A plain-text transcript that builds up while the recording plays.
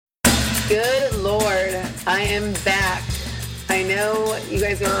Good Lord, I am back. I know you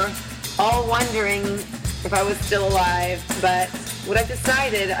guys are all wondering if I was still alive, but what I've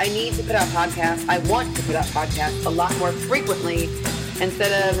decided, I need to put out podcasts. I want to put out podcasts a lot more frequently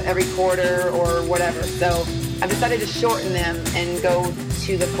instead of every quarter or whatever. So I've decided to shorten them and go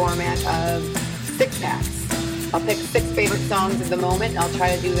to the format of 6-packs. I'll pick 6 favorite songs of the moment. I'll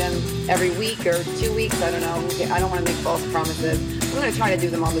try to do them every week or 2 weeks. I don't know. I don't want to make false promises. I'm going to try to do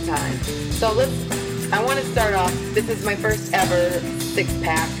them all the time. So I want to start off. This is my first ever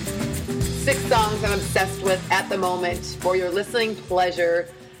 6-pack. 6 songs I'm obsessed with at the moment for your listening pleasure.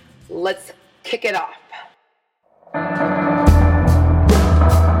 Let's kick it off.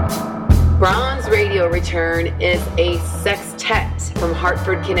 Bronze Radio Return is a sextet from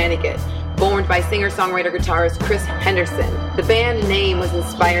Hartford, Connecticut, formed by singer-songwriter guitarist Chris Henderson. The band name was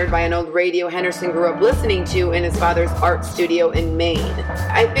inspired by an old radio Henderson grew up listening to in his father's art studio in Maine.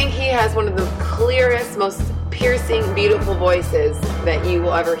 I think he has one of the clearest, most piercing, beautiful voices that you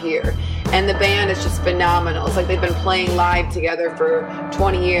will ever hear. And the band is just phenomenal. It's like they've been playing live together for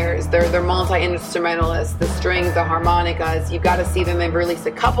 20 years. They're multi-instrumentalists, the strings, the harmonicas. You've got to see them. They've released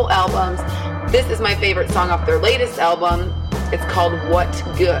a couple albums. This is my favorite song off their latest album. It's called What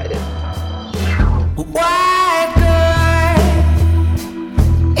Good. What good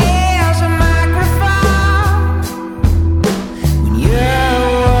is a microphone when your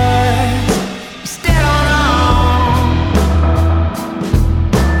words still on?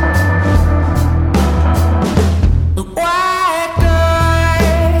 What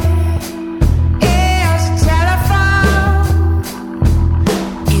good is a telephone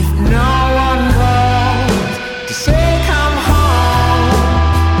if no one calls to say come home?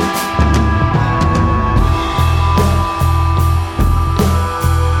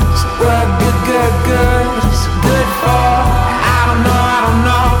 What good is good for? I don't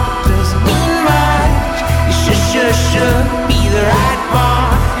know, doesn't mean much. You should be the right one.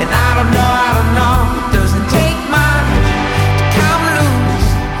 And I don't know, doesn't take much to come loose.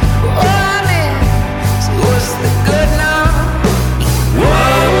 Oh man, so what's the good now?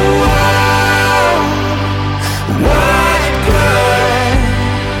 Whoa, what good?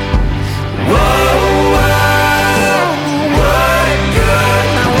 Whoa, what good?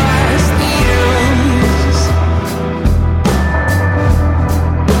 Now what's the use?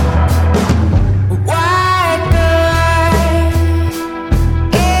 What good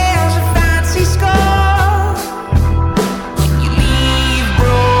is a fancy score when you leave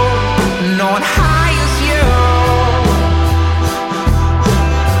broke? No one hires you.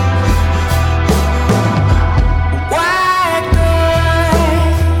 What good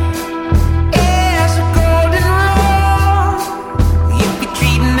is a golden rule if you're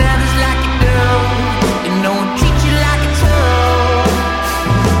treating others like you do and no one treats you like a tool?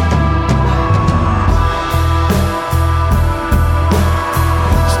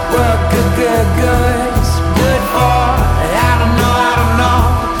 What good is good for? I don't know,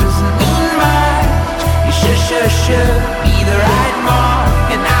 doesn't mean much. You should be the right mark.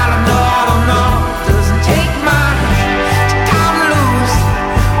 And I don't know, doesn't take much to come loose.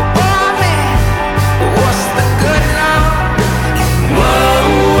 Oh man, what's the good now? Whoa,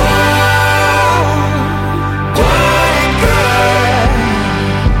 what good?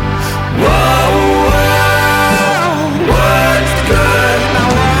 Whoa, what's the good? Now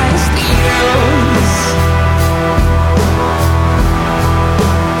what's the use?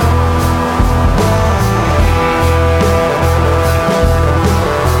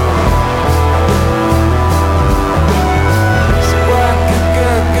 So what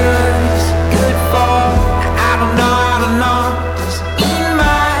good is good for? I don't know, doesn't mean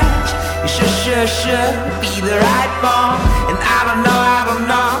much. You should be the right one. And I don't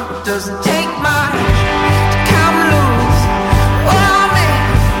know, doesn't take much to come loose. Oh man,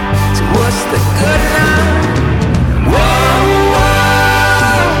 so what's the good now? Whoa,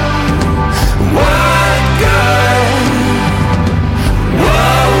 what good?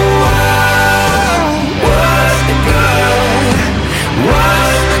 Whoa, what's the good?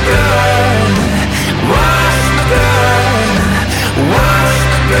 What's the good? What's the good? What's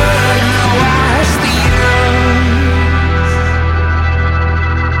the good? What's the use?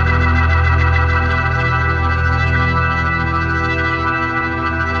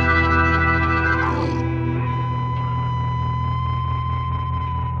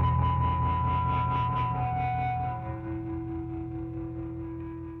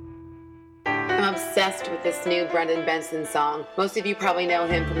 I'm obsessed with this new Benson song. Most of you probably know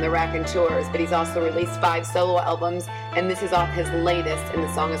him from the Raconteurs, but he's also released 5 solo albums, and this is off his latest, and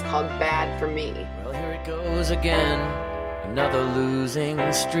the song is called Bad for Me. Well, here it goes again, another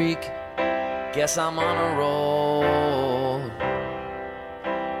losing streak. Guess I'm on a roll.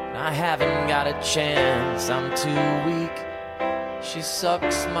 I haven't got a chance, I'm too weak. She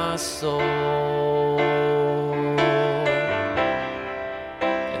sucks my soul.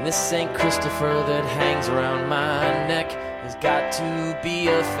 And this ain't Christopher that hangs around my neck. Has got to be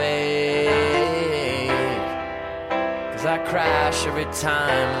a fake. 'Cause I crash every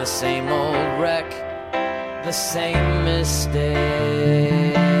time, the same old wreck, the same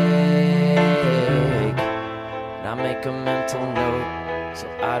mistake. And I make a mental note so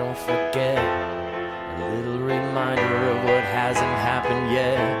I don't forget, a little reminder of what hasn't happened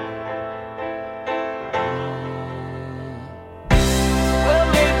yet. Well,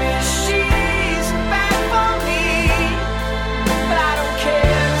 maybe she's bad for me, but I don't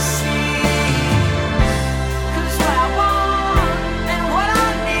care to see. 'Cause what I want and what I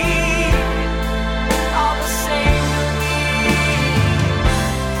need, all the same to me.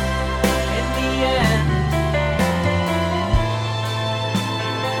 In the end,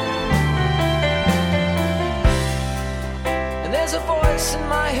 there's a voice in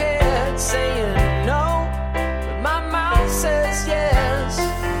my head saying no, but my mouth says yes.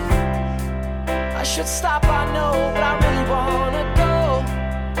 I should stop, I know, but I really wanna go.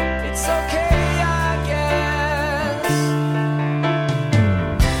 It's okay, I guess.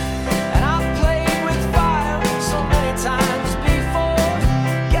 And I've played with fire so many times before.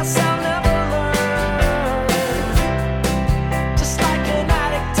 Guess I'll never learn. Just like an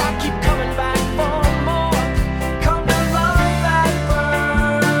addict, I keep coming back for more. Come to love that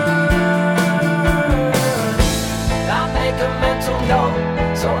burn. I make a mental note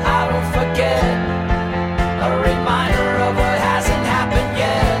so I don't forget, a reminder of what hasn't happened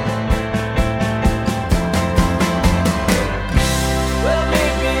yet. Well,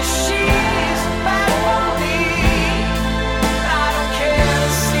 maybe she's bad for me, but I don't care to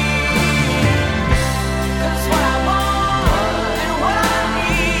see. 'Cause what I want and what I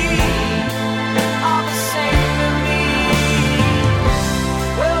need, all the same to me.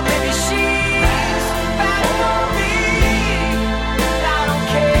 Well, maybe she's bad for me, but I don't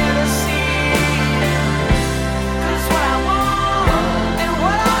care to see. 'Cause what I want and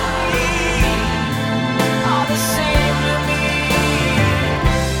what I need, all the same to me.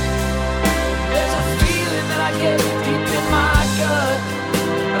 There's a feeling that I get deep in my gut,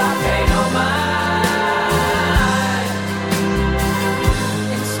 but I pay no mind.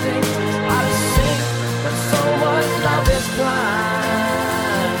 Instinct out of sync, but so what? Love is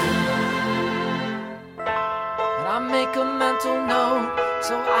blind. And I make a mental note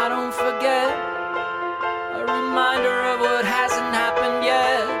so I don't forget, a reminder of what hasn't happened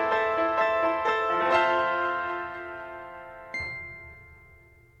yet.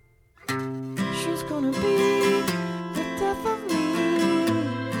 She's gonna be the death of me.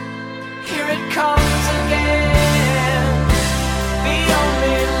 Here it comes again. The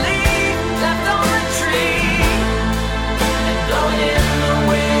only leaf left on the tree, and blowing in the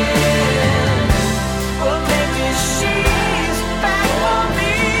wind. Well, maybe she's back for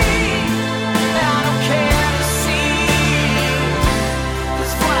me, and I don't care to see.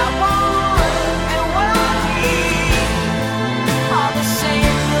 'Cause what I want and what I need, all the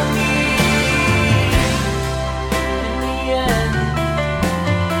same to me. In the end,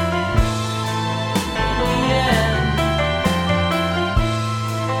 in the end.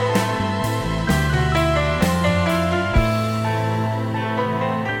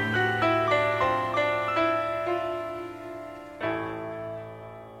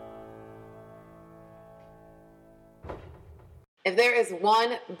 If there is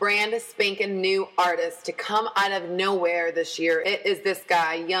one brand spanking new artist to come out of nowhere this year, it is this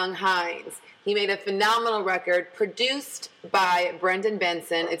guy, young Hines. He made a phenomenal record produced by Brendan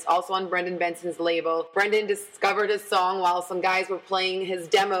Benson. It's also on Brendan Benson's label. Brendan discovered his song while some guys were playing his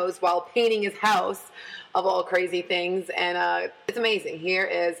demos while painting his house, of all crazy things. And it's amazing. Here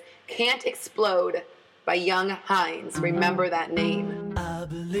is Can't Explode by young Hines. Remember that name. I've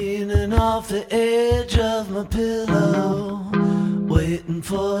been leaning off the edge of my pillow, waiting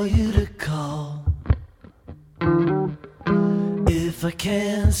for you to call. If I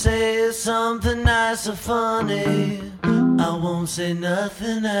can't say something nice or funny, I won't say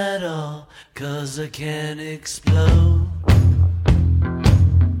nothing at all, 'cause I can't explode.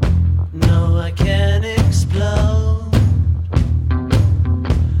 No, I can't explode.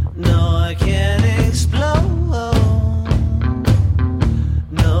 No, I can't explode.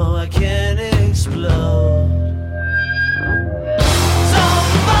 No, I can't explode. Some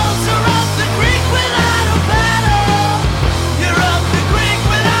folks are up the creek without a paddle. You're up the creek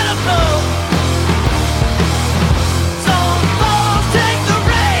without a boat. Some folks take the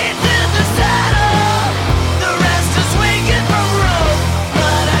reins in the saddle.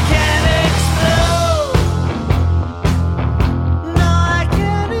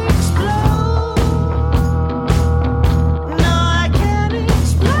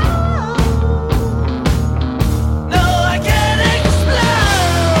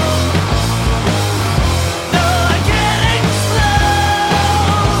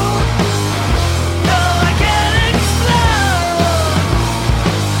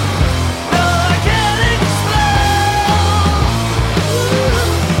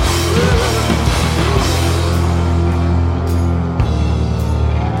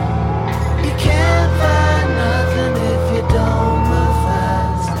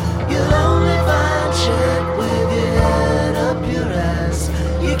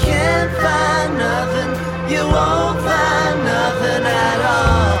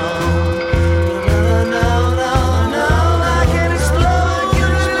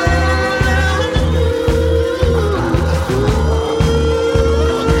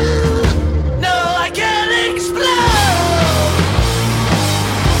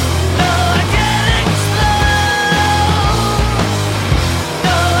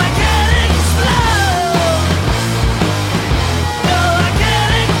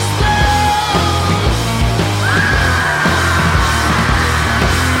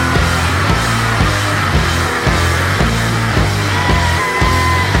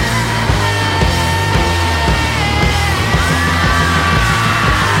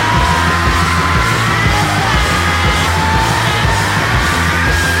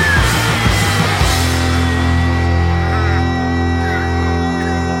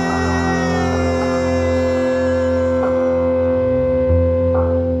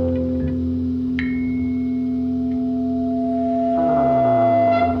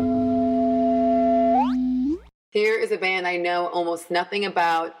 is a band I know almost nothing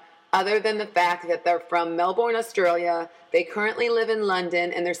about other than the fact that they're from Melbourne, Australia. They currently live in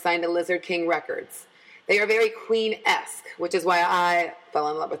London, and they're signed to Lizard King Records. They are very Queen-esque, which is why I fell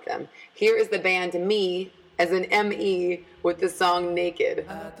in love with them. Here is the band Me, as an M-E, with the song Naked.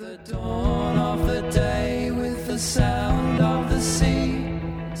 At the dawn of the day, with the sound of the sea,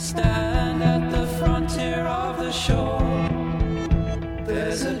 stand at the frontier of the shore.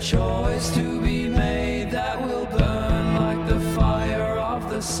 There's a choice to be made that will burn like the fire of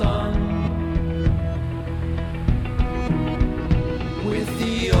the sun. With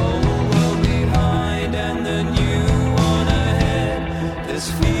the old world behind and the new one ahead,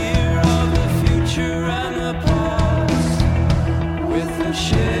 there's fear of the future and the past. With the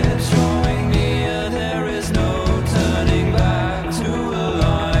ships drawing near, there is no turning back to a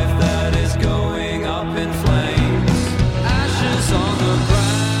life that is going up in flames. Ashes on the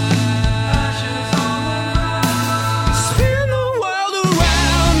ground, ashes on the ground. Spin the world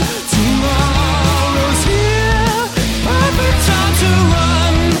around, tomorrow's here. Perfect time to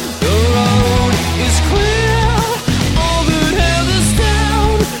run, the road is clear. All that held us down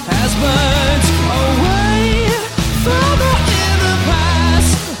has burnt away. Further in the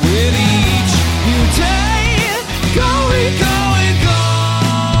past, with each new day, going, going, going.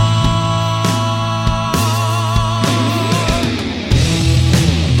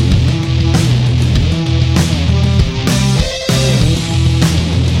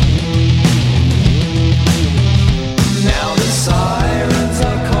 Now the sirens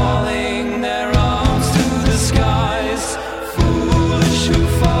are calling their arms to the skies. Foolish who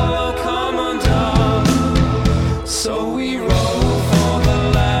follow come undone. So we row for the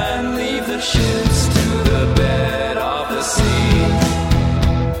land, leave the ships to the bed of the sea.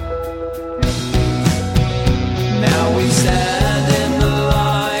 Now we stand in the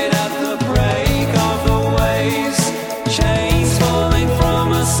light at the break of the waves. Chains falling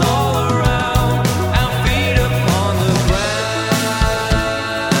from us all around, our feet upon the ground.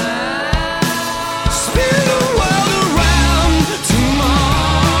 Spin the world around,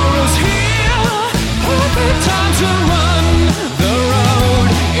 tomorrow's here. Perfect time to run, the road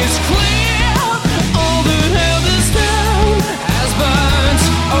is clear. All that held us down has burnt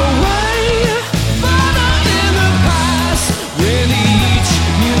away. Further in the past, with each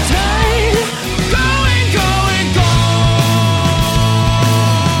new day, going, going, going.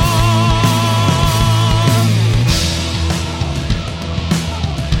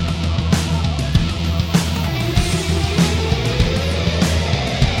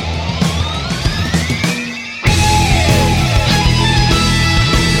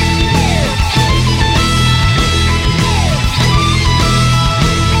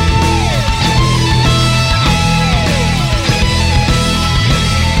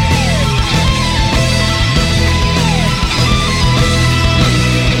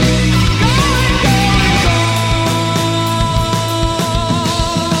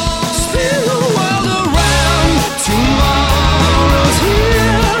 Spin the world around, tomorrow's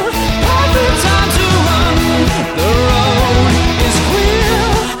here. Perfect time to run, the road is clear.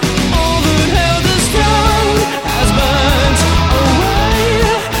 All that held us down has burnt away.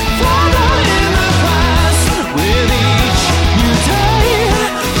 Further in the past, with each new day,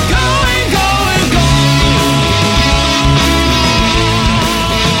 going, going,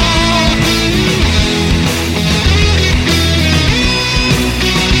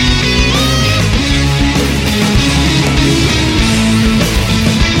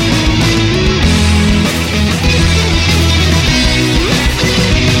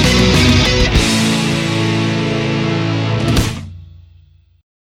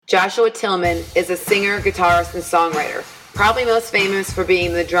 Joshua Tillman is a singer, guitarist, and songwriter. Probably most famous for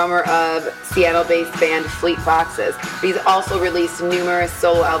being the drummer of Seattle-based band Fleet Foxes. But he's also released numerous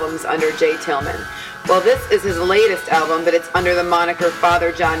solo albums under Jay Tillman. Well, this is his latest album, but it's under the moniker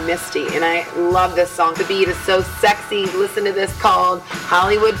Father John Misty, and I love this song. The beat is so sexy. Listen to this, called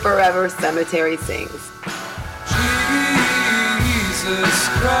Hollywood Forever Cemetery Sings. Jesus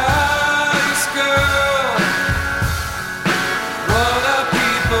Christ, girl, what are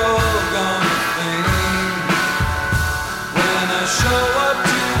people gonna think when I show up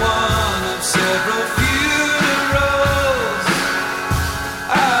to one of several funerals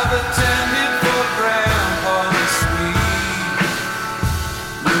I've attended for Grandpa's suite?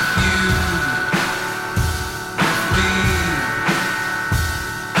 With you, with me,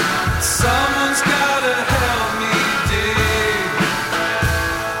 someone's gotta help me dig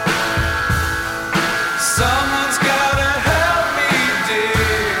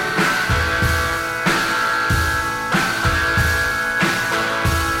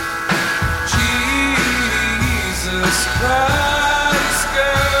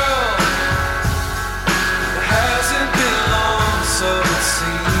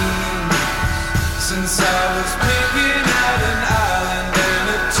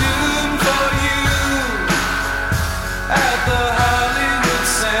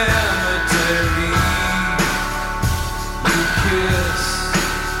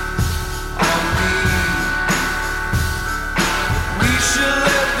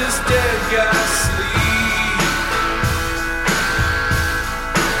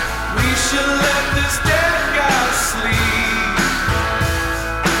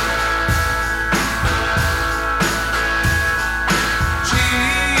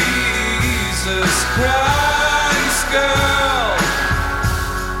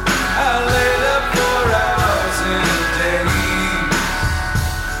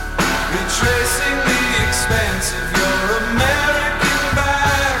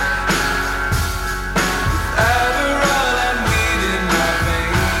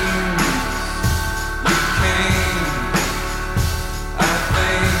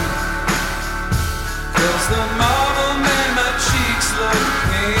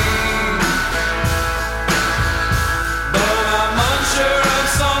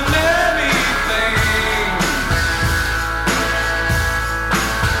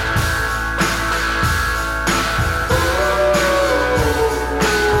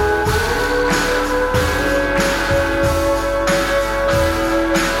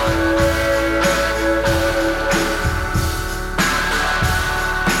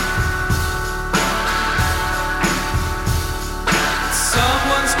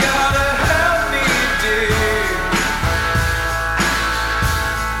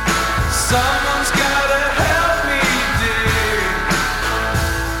Someone's gotta help me, dear.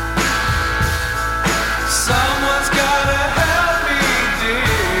 Someone's gotta help me,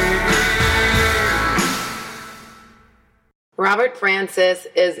 dear. Robert Francis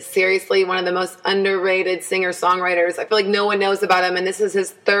is seriously one of the most underrated singer-songwriters. I feel like no one knows about him, and this is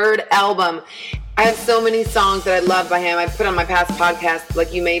his third album. I have so many songs that I love by him. I've put on my past podcasts,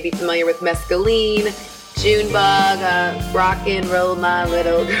 like you may be familiar with Mescaline, Junebug, Rock and Roll My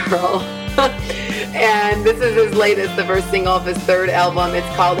Little Girl. And this is his latest, the first single of his third album. It's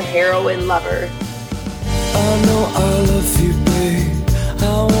called Heroin Lover. I know I love you, babe.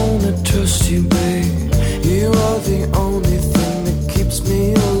 I wanna trust you, babe. You are the only thing that keeps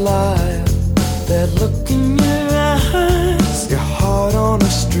me alive. That look in your eyes, your heart on a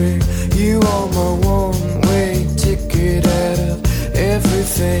string. You are my one-way ticket out of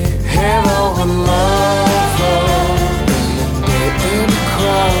everything. Heroin lover, in the dead end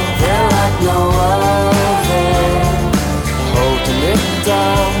crowd, they're like no other. Holding it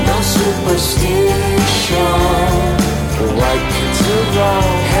down, no superstition. White kids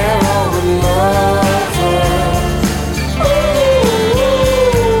around, heroin lover.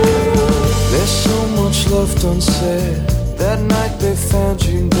 There's so much left unsaid. That night they found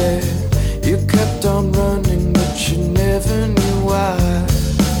you dead. You kept on running, but you never knew why.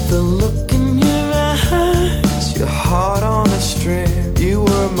 The look in your eyes, your heart on a string. You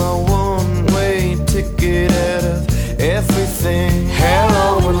were my one-way ticket out of everything.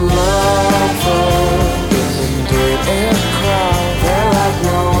 Heroin lover, in the dead end crowd, they're like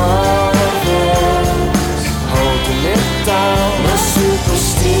no others. Holding it down, no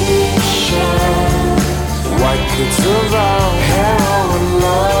superstition. White kids around, heroin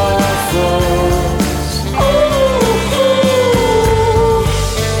lovers.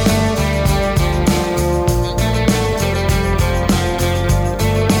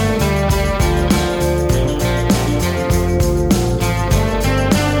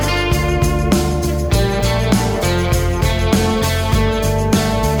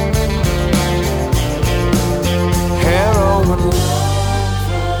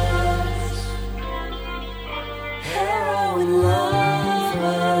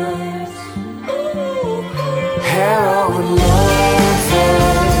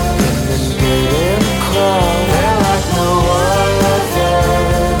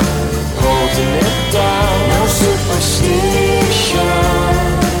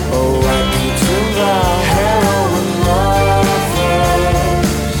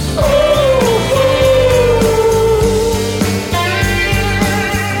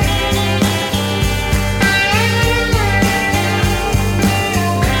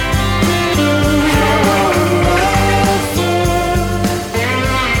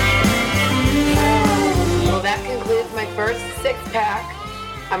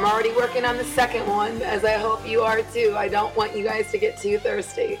 I'm already working on the second one, as I hope you are too. I don't want you guys to get too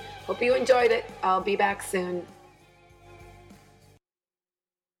thirsty. Hope you enjoyed it. I'll be back soon.